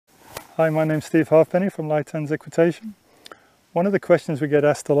Hi, my name's Steve Halfpenny from Light Hands Equitation. One of the questions we get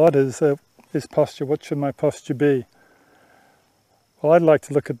asked a lot is posture. What should my posture be? Well, I'd like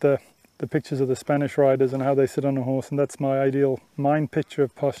to look at the pictures of the Spanish riders and how they sit on a horse, and that's my ideal mind picture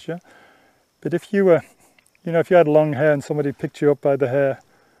of posture. But if you were, if you had long hair and somebody picked you up by the hair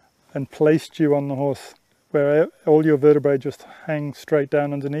and placed you on the horse where all your vertebrae just hang straight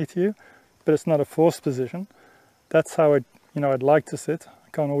down underneath you, but it's not a forced position, that's how I'd like to sit.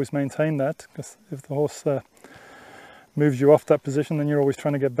 Can't always maintain that, because if the horse moves you off that position, then you're always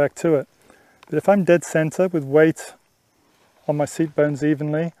trying to get back to it. But if I'm dead center with weight on my seat bones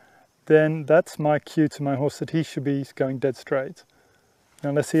evenly, then that's my cue to my horse that he should be going dead straight.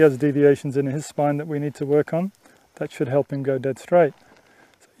 Unless he has deviations in his spine that we need to work on, that should help him go dead straight.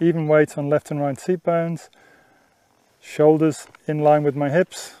 So even weight on left and right seat bones, shoulders in line with my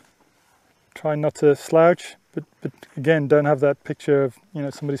hips, try not to slouch. But again, don't have that picture of,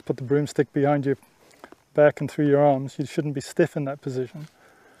 somebody's put the broomstick behind your back and through your arms. You shouldn't be stiff in that position.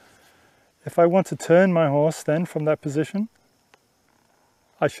 If I want to turn my horse then from that position,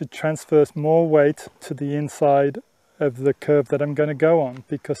 I should transfer more weight to the inside of the curve that I'm going to go on,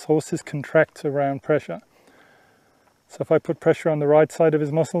 because horses contract around pressure. So if I put pressure on the right side of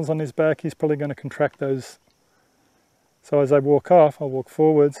his muscles on his back, he's probably going to contract those. So as I walk off, I'll walk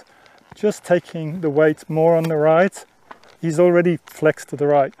forwards, just taking the weight more on the right. He's already flexed to the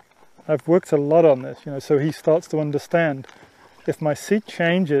right. I've worked a lot on this, so he starts to understand. If my seat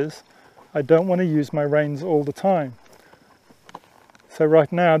changes, I don't want to use my reins all the time. So right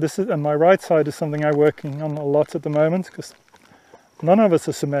now, and my right side is something I'm working on a lot at the moment, because none of us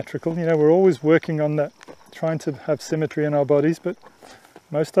are symmetrical. We're always working on that, trying to have symmetry in our bodies, but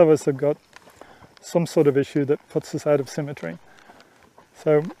most of us have got some sort of issue that puts us out of symmetry.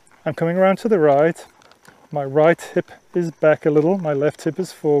 So I'm coming around to the right, my right hip is back a little, my left hip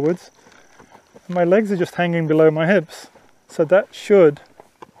is forwards, and my legs are just hanging below my hips. So that should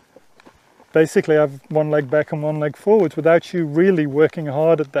basically have one leg back and one leg forwards without you really working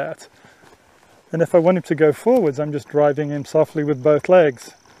hard at that. And if I want him to go forwards, I'm just driving him softly with both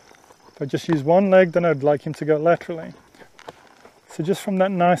legs. If I just use one leg, then I'd like him to go laterally. So just from that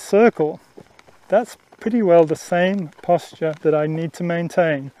nice circle, that's pretty well the same posture that I need to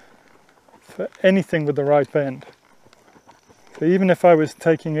maintain for anything with the right bend. So even if I was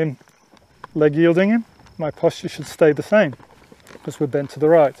taking him, leg yielding him, my posture should stay the same, because we're bent to the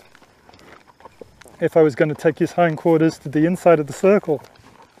right. If I was going to take his hindquarters to the inside of the circle,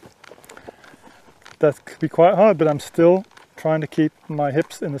 that could be quite hard, but I'm still trying to keep my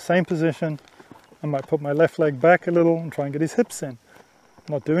hips in the same position. I might put my left leg back a little and try and get his hips in.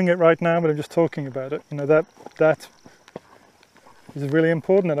 I'm not doing it right now, but I'm just talking about it. That is really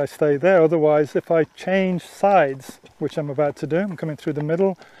important that I stay there. Otherwise, if I change sides, which I'm about to do, I'm coming through the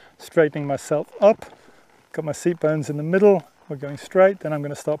middle, straightening myself up, got my seat bones in the middle, we're going straight, then I'm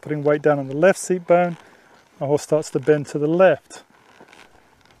going to start putting weight down on the left seat bone, my horse starts to bend to the left.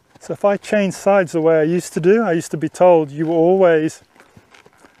 So if I change sides the way I used to do, I used to be told you always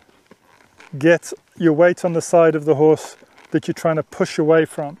get your weight on the side of the horse that you're trying to push away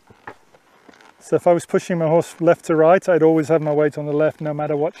from. So if I was pushing my horse left to right, I'd always have my weight on the left no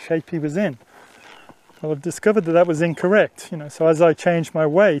matter what shape he was in. Well, I've discovered that was incorrect. So as I change my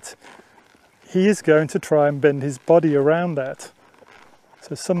weight, he is going to try and bend his body around that.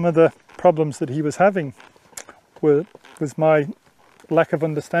 So some of the problems that he was having was my lack of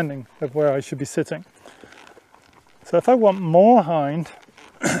understanding of where I should be sitting. So if I want more hind,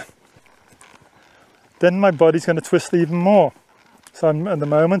 then my body's going to twist even more. So at the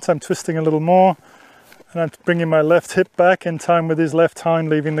moment I'm twisting a little more, and I'm bringing my left hip back in time with his left hind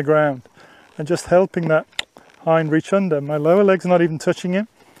leaving the ground, and just helping that hind reach under. My lower leg's not even touching him,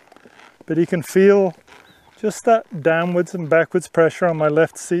 but he can feel just that downwards and backwards pressure on my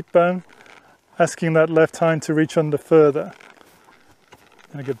left seat bone, asking that left hind to reach under further.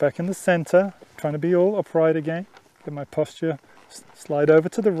 And I get back in the center, trying to be all upright again, get my posture, slide over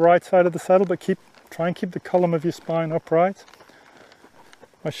to the right side of the saddle, but try and keep the column of your spine upright.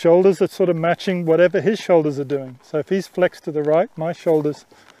 My shoulders are sort of matching whatever his shoulders are doing. So if he's flexed to the right, my shoulders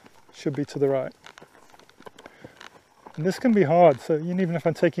should be to the right. And this can be hard. So even if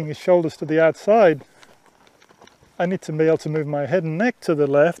I'm taking his shoulders to the outside, I need to be able to move my head and neck to the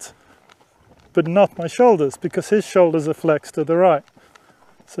left, but not my shoulders, because his shoulders are flexed to the right.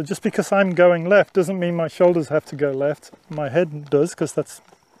 So just because I'm going left doesn't mean my shoulders have to go left. My head does, because if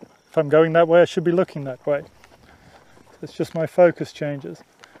I'm going that way, I should be looking that way. It's just my focus changes.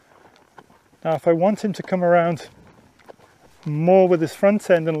 Now if I want him to come around more with his front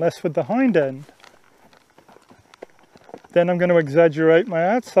end and less with the hind end, then I'm going to exaggerate my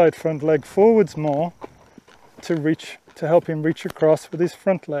outside front leg forwards more to help him reach across with his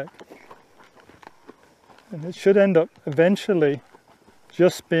front leg. And it should end up eventually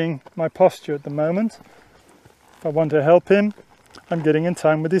just being my posture at the moment. If I want to help him, I'm getting in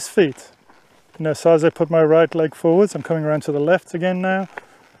time with his feet. So as I put my right leg forwards, I'm coming around to the left again now.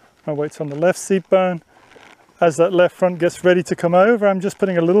 My weight's on the left seat bone. As that left front gets ready to come over, I'm just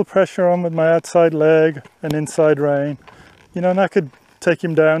putting a little pressure on with my outside leg and inside rein. And I could take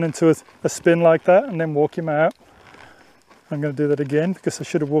him down into a spin like that and then walk him out. I'm going to do that again because I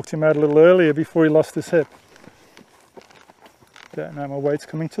should have walked him out a little earlier before he lost his hip. There, now my weight's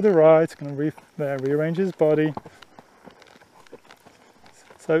coming to the right. I'm going to rearrange his body.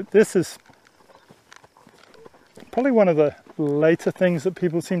 So this is probably one of the later things that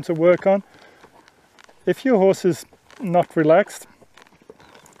people seem to work on. If your horse is not relaxed,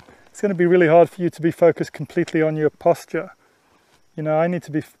 it's going to be really hard for you to be focused completely on your posture. I need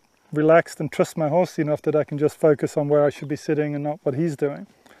to be relaxed and trust my horse enough that I can just focus on where I should be sitting and not what he's doing.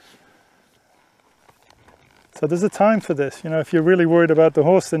 So there's a time for this. If you're really worried about the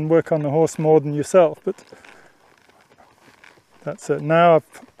horse, then work on the horse more than yourself. But that's it. Now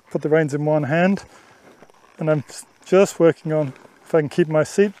I've put the reins in one hand and I'm just working on if I can keep my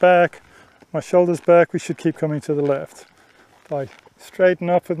seat back, my shoulders back, we should keep coming to the left. If I straighten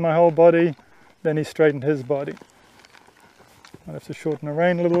up with my whole body, then he straightened his body. I have to shorten the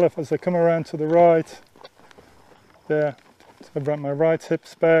rein a little as I come around to the right. There, so I've brought my right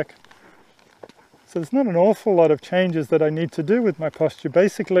hips back. So there's not an awful lot of changes that I need to do with my posture.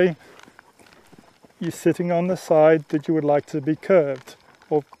 Basically, you're sitting on the side that you would like to be curved,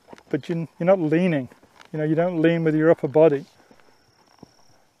 but you're not leaning. You don't lean with your upper body.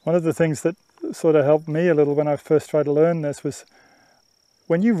 One of the things that sort of helped me a little when I first tried to learn this was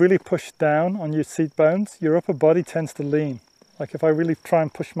when you really push down on your seat bones, your upper body tends to lean. Like if I really try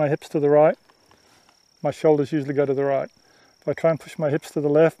and push my hips to the right, my shoulders usually go to the right. If I try and push my hips to the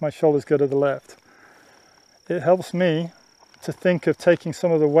left, my shoulders go to the left. It helps me to think of taking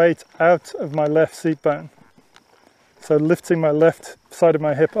some of the weight out of my left seat bone. So lifting my left side of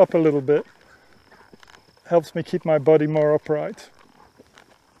my hip up a little bit helps me keep my body more upright.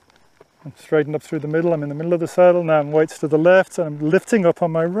 I'm straightened up through the middle, I'm in the middle of the saddle, now I'm weights to the left, and I'm lifting up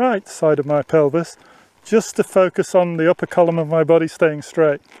on my right side of my pelvis, just to focus on the upper column of my body staying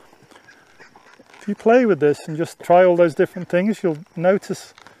straight. If you play with this and just try all those different things, you'll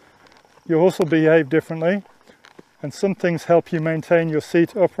notice your horse will behave differently, and some things help you maintain your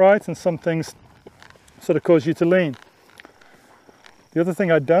seat upright, and some things sort of cause you to lean. The other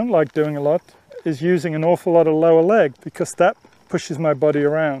thing I don't like doing a lot is using an awful lot of lower leg, because that pushes my body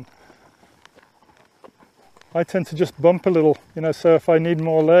around. I tend to just bump a little, so if I need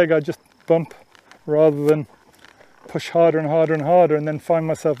more leg, I just bump rather than push harder and harder and harder and then find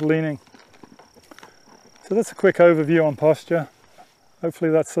myself leaning. So that's a quick overview on posture.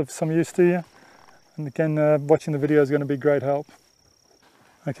 Hopefully that's of some use to you. And again, watching the video is going to be great help.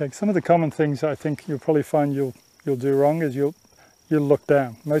 Okay, some of the common things I think you'll probably find you'll do wrong is you'll look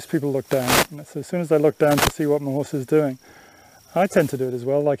down. Most people look down. So as soon as they look down to see what my horse is doing, I tend to do it as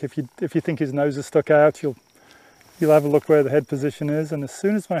well. Like if you think his nose is stuck out, you'll have a look where the head position is, and as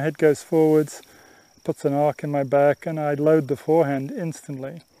soon as my head goes forwards, it puts an arc in my back, and I load the forehand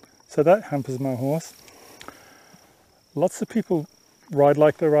instantly. So that hampers my horse. Lots of people ride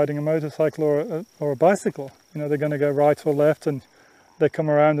like they're riding a motorcycle or a bicycle. They're going to go right or left, and they come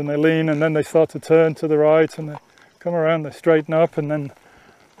around and they lean, and then they start to turn to the right, and they come around, they straighten up, and then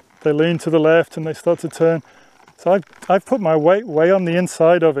they lean to the left, and they start to turn. So I've put my weight way on the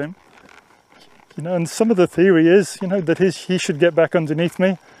inside of him. And some of the theory is, that he should get back underneath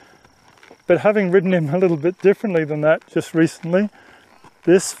me. But having ridden him a little bit differently than that just recently,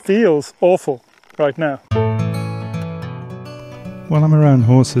 this feels awful right now. Well, I'm around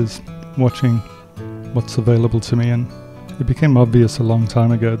horses, watching what's available to me, and it became obvious a long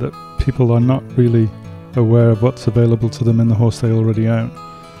time ago that people are not really aware of what's available to them in the horse they already own.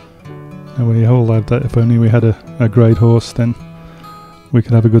 And we all have that. If only we had a great horse, then we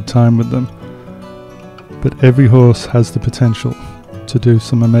could have a good time with them. But every horse has the potential to do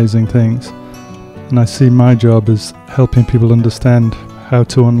some amazing things, and I see my job as helping people understand how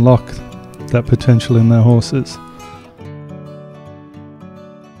to unlock that potential in their horses.